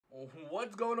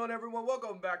What's going on, everyone?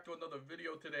 Welcome back to another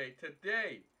video today.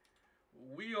 Today,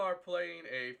 we are playing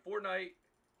a Fortnite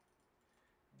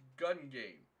gun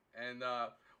game. And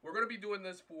we're going to be doing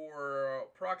this for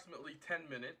approximately 10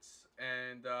 minutes.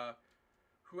 And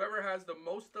whoever has the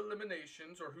most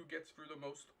eliminations or who gets through the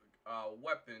most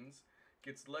weapons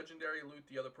gets legendary loot.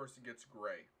 The other person gets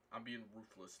gray. I'm being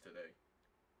ruthless today.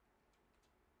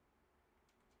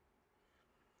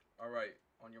 Alright,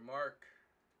 on your mark,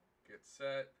 get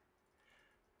set.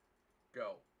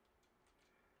 Go.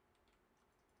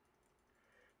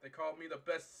 They call me the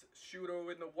best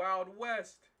shooter in the Wild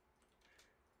West.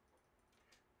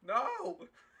 No!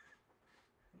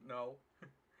 No.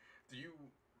 Do you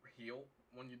heal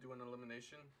when you do an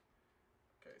elimination?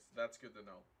 Okay, so that's good to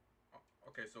know.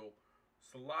 Okay, so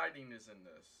sliding is in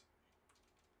this.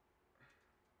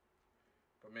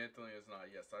 But mantling is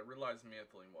not. Yes, I realized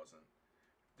mantling wasn't.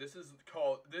 This is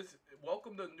called...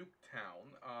 Welcome to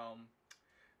NUKETOWN.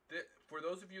 For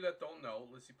those of you that don't know,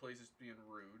 Lissy Plays is being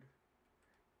rude.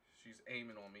 She's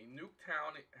aiming on me.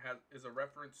 NUKETOWN is a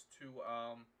reference to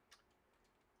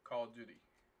Call of Duty.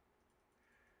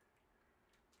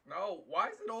 No, why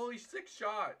is it only 6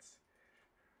 shots?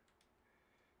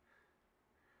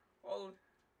 Oh,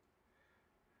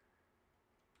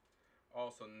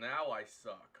 so now I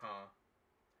suck, huh?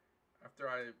 After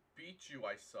I beat you,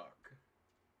 I suck.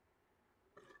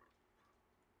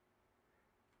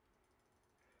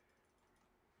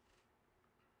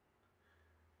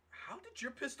 How did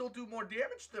your pistol do more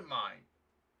damage than mine?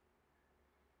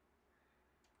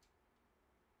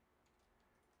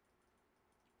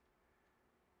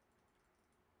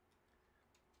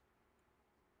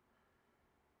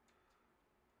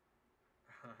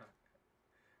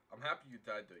 I'm happy you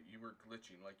died though. You were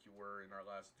glitching like you were in our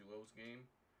last duos game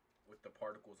with the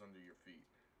particles under your feet.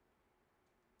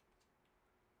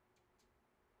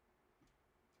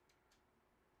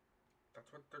 That's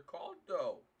what they're called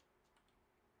though.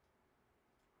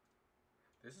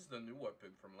 This is the new weapon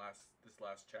from this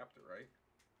last chapter, right?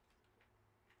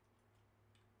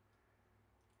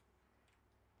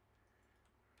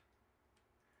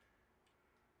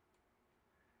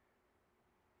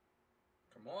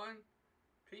 Come on.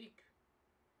 Peek.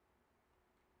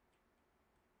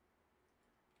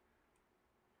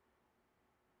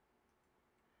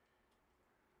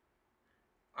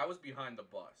 I was behind the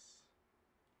bus.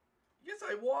 Yes,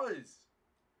 I was.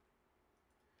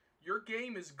 Your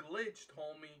game is glitched,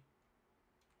 homie.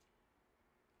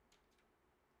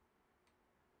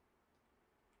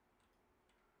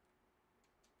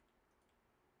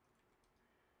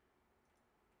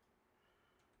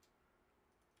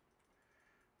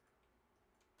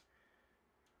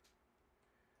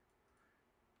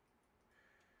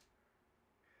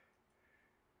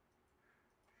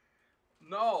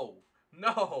 No.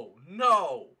 No.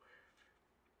 No.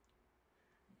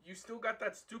 You still got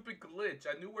that stupid glitch.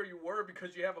 I knew where you were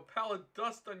because you have a pile of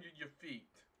dust under your feet.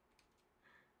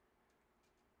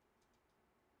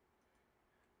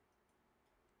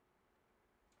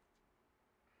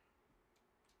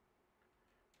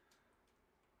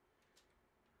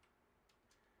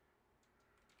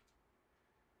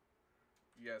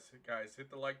 Yes, guys,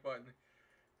 hit the like button.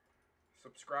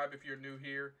 Subscribe if you're new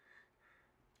here.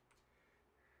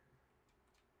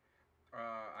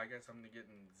 I guess I'm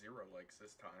getting 0 likes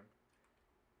this time.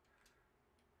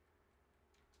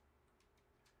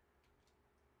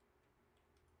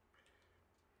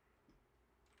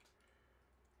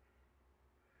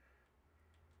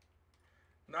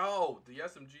 No, the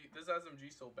SMG, this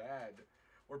SMG's so bad.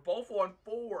 We're both on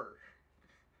 4.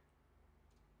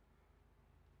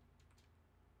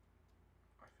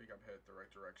 I think I'm headed the right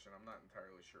direction. I'm not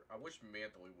entirely sure. I wish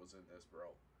Mantling was in this,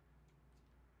 bro.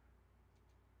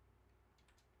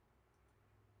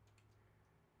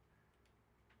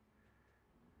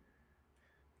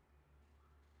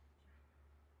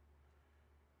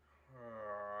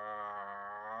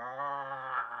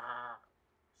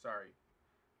 Sorry.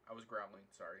 I was growling.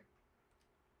 Sorry.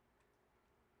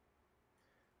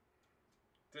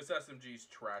 This SMG's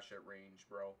trash at range,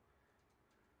 bro.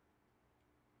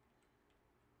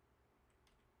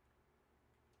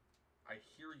 I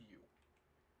hear you.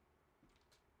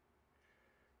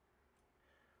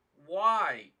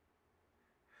 Why?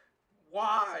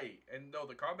 Why? And no,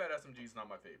 the combat SMG is not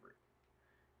my favorite.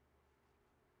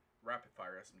 Rapid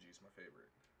fire SMG is my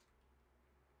favorite.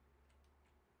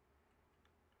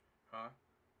 Huh?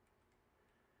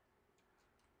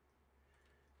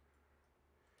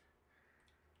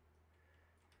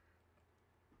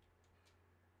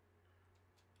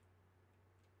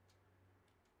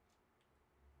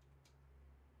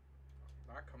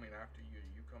 Not coming after you.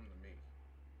 You come to me.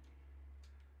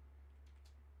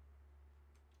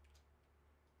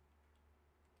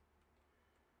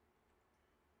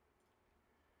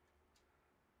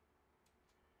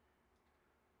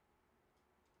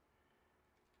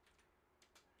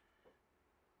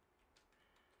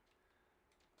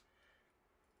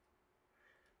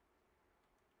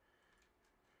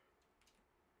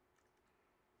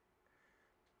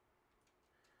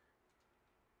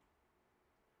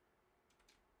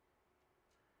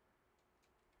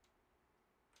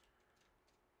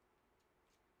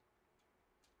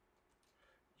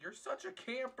 You're such a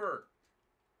camper.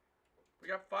 We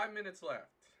got 5 minutes left.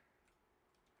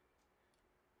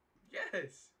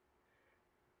 Yes.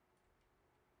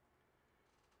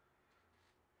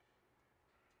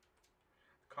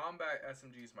 Combat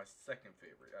SMG is my second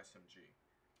favorite SMG.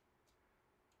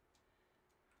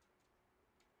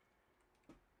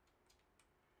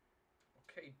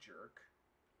 Okay, jerk.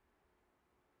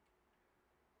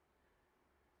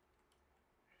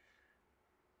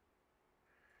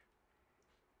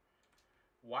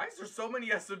 Why is there so many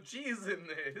SMGs in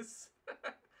this?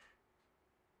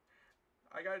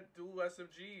 I got dual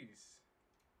SMGs.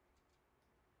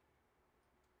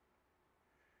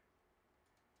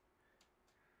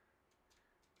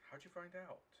 How'd you find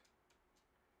out?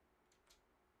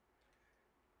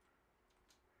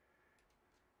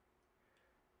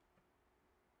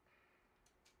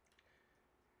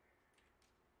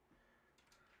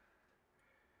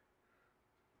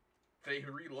 They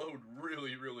reload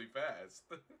really, really fast.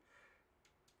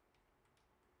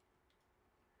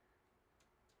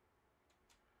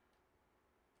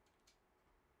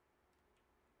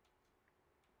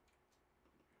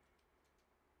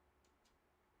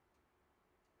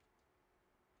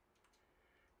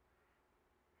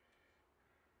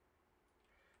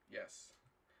 Yes.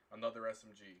 Another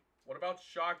SMG. What about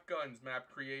shotguns, map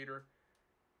creator?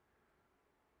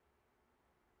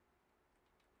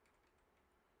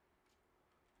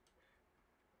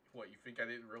 What, you think I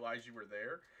didn't realize you were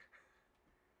there?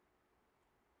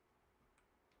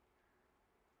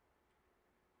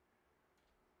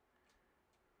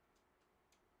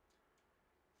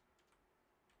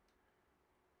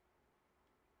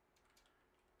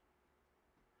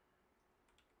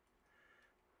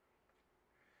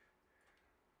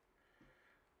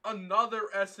 Another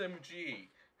SMG.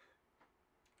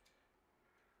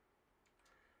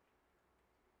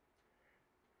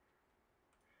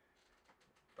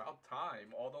 About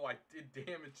time. Although I did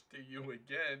damage to you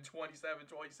again. 27,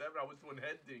 27. I was doing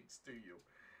head dinks to you.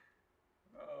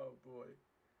 Oh, boy.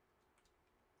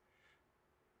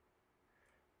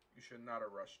 You should not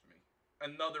have rushed me.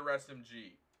 Another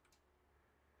SMG.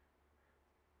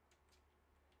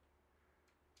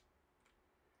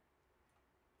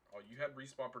 Oh, you had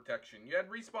respawn protection. You had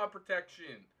respawn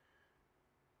protection.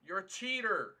 You're a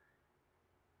cheater.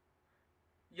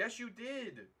 Yes, you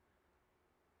did.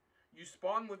 You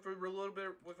spawned with a little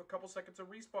bit, with a couple seconds of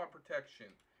respawn protection.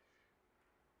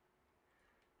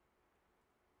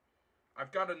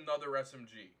 I've got another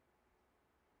SMG.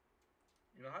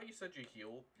 You know how you said you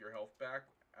heal your health back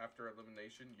after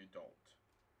elimination? You don't.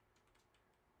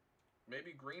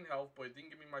 Maybe green health, but it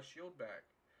didn't give me my shield back.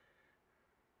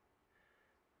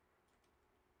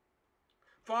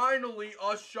 Finally,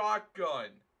 a shotgun.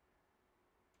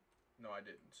 No, I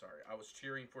didn't. Sorry. I was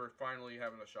cheering for finally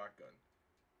having a shotgun.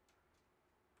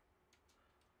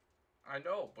 I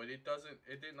know, but it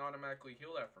didn't automatically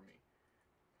heal that for me.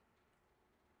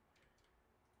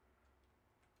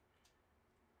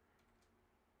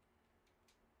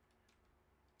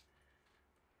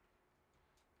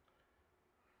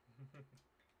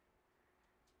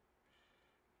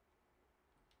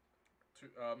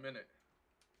 Minute.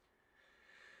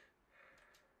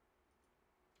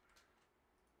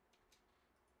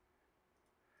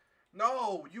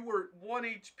 No, you were 1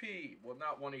 HP. Well,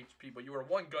 not 1 HP, but you were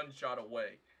 1 gunshot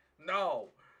away. No.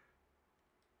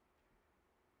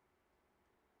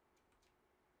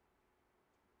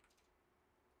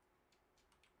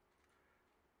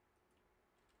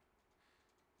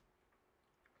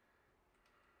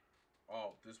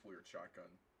 Oh, this weird shotgun.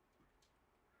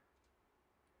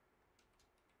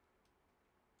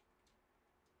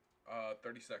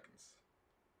 30 seconds.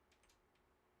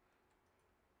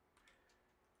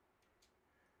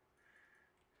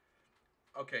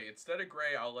 Okay, instead of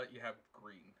gray, I'll let you have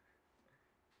green.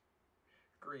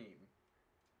 Green.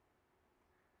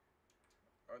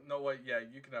 No, wait, yeah,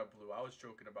 you can have blue. I was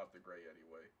joking about the gray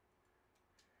anyway.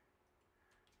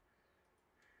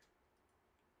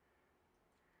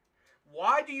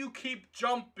 Why do you keep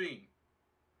jumping?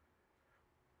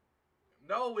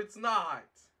 No, it's not.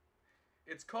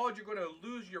 It's called you're gonna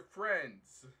lose your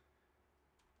friends.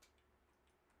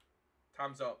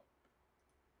 Time's up.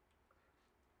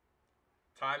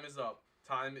 Time is up.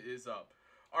 Time is up.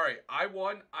 Alright, I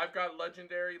won. I've got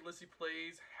legendary. Lissy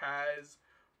Plays has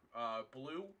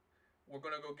blue. We're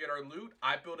gonna go get our loot.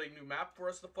 I built a new map for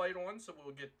us to fight on, so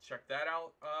we'll check that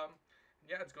out.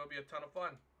 Yeah, it's gonna be a ton of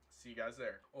fun. See you guys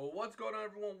there. Well, what's going on,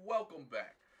 everyone? Welcome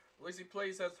back. Lissy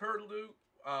Plays has her loot.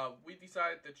 We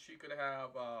decided that she could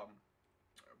have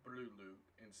blue loot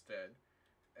instead,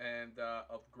 and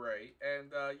of gray.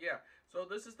 And yeah, so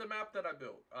this is the map that I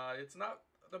built. It's not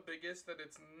the biggest, and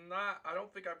it's not. I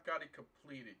don't think I've got it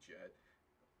completed yet.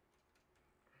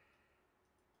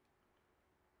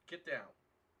 Get down.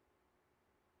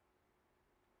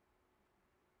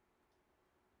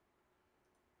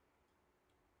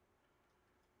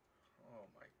 Oh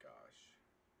my gosh.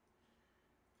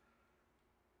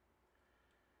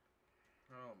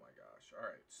 Oh my gosh. All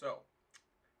right. So,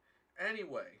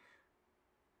 anyway,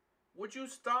 would you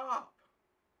stop?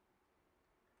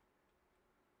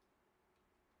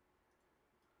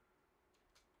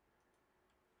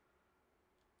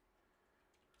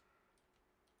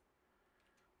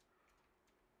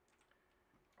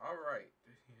 All right.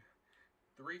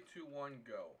 3, 2, 1,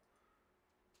 go.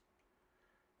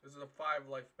 This is a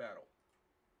 5-life battle.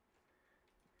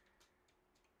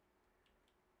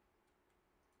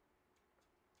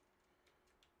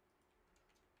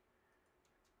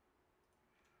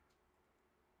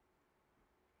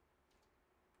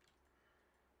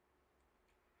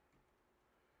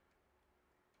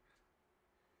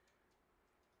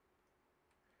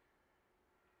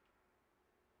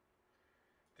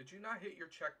 Did you not hit your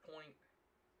checkpoint?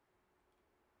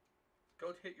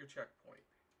 Go hit your checkpoint.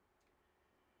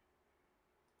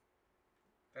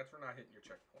 That's for not hitting your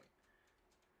checkpoint.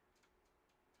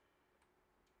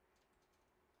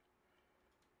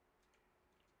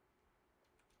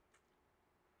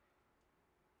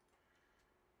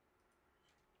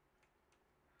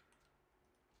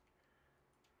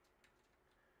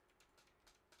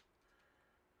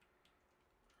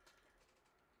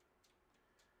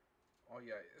 Oh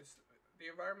yeah, the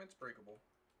environment's breakable.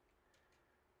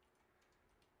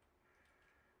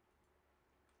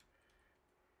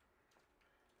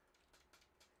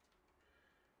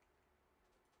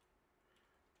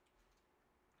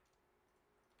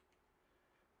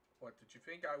 What, did you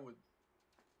think I would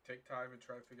take time and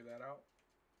try to figure that out?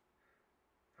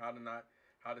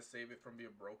 How to save it from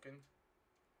being broken?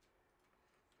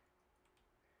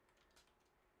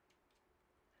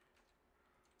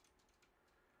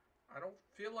 I don't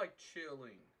feel like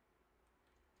chilling.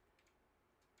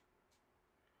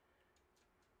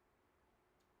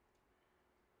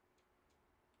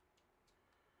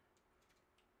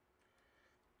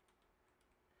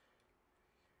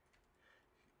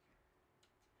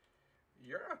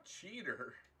 You're a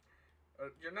cheater.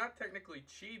 You're not technically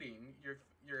cheating. You're.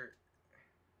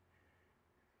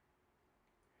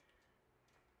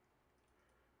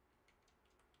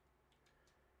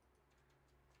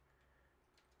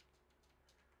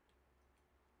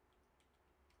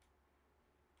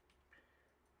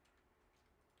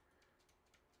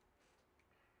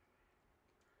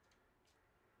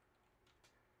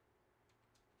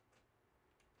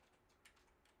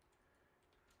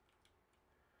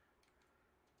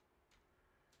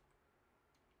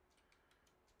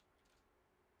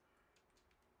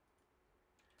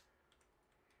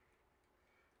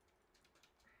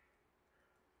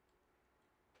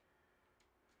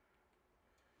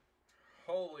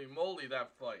 Holy moly,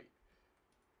 that fight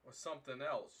was something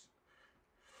else.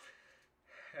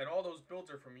 And all those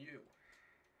builds are from you.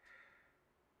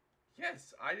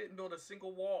 Yes, I didn't build a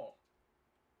single wall.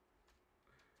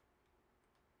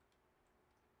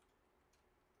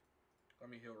 Let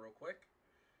me heal real quick.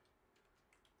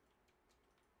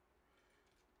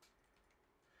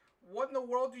 What in the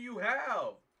world do you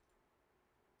have?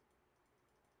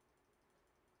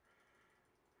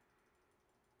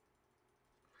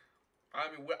 I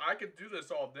mean, I could do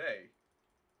this all day.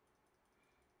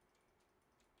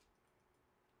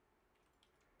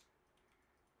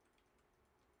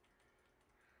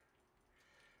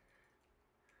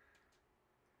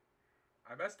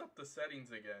 I messed up the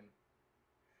settings again.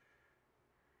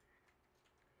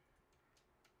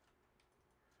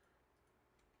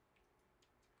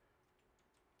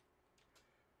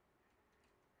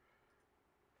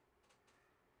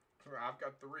 I've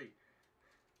got 3.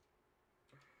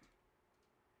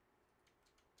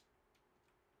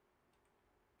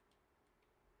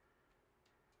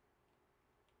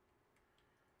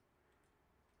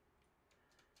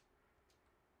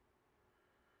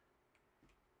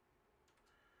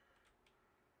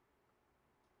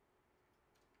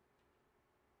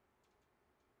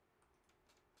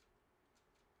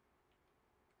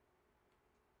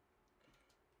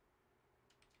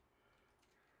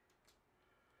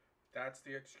 That's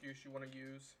the excuse you want to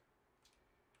use?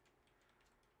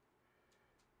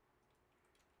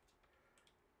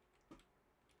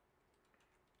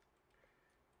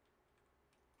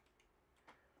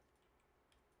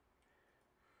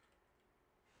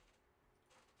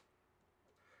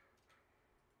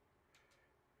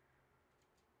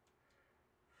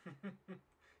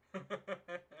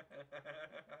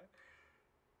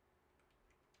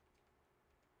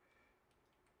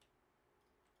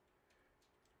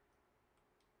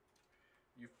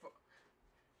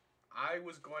 I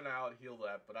was going to out heal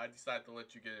that, but I decided to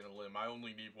let you get in a limb. I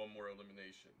only need one more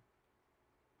elimination.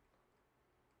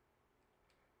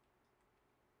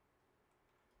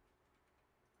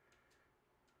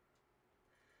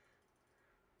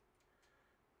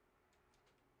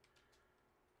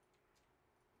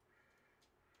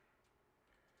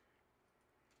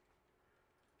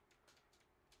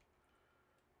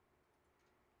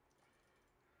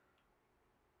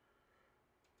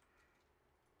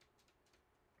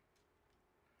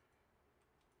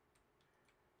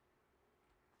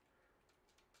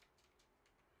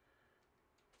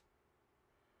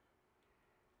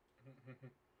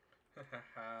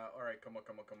 Alright, come on,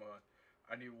 come on, come on.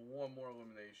 I need one more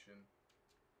elimination.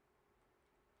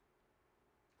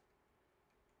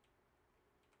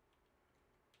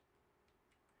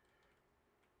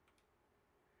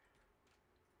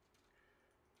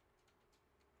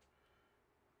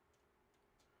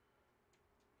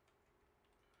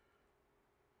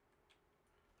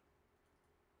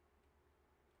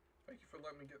 Thank you for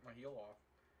letting me get my heal off.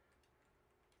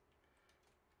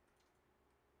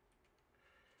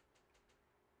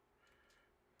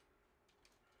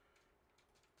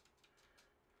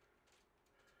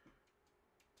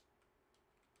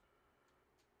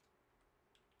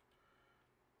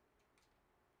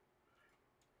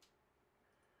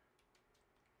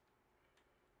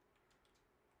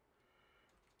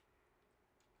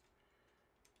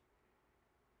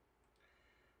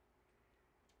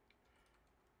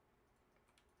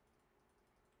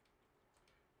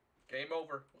 Game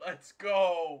over. Let's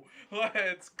go.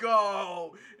 Let's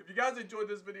go. If you guys enjoyed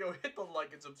this video, hit the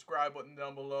like and subscribe button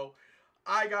down below.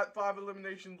 I got 5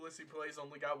 eliminations. Lissy Plays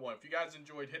only got 1. If you guys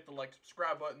enjoyed, hit the like,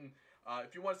 subscribe button.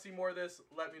 If you want to see more of this,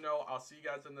 let me know. I'll see you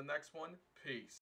guys in the next one. Peace.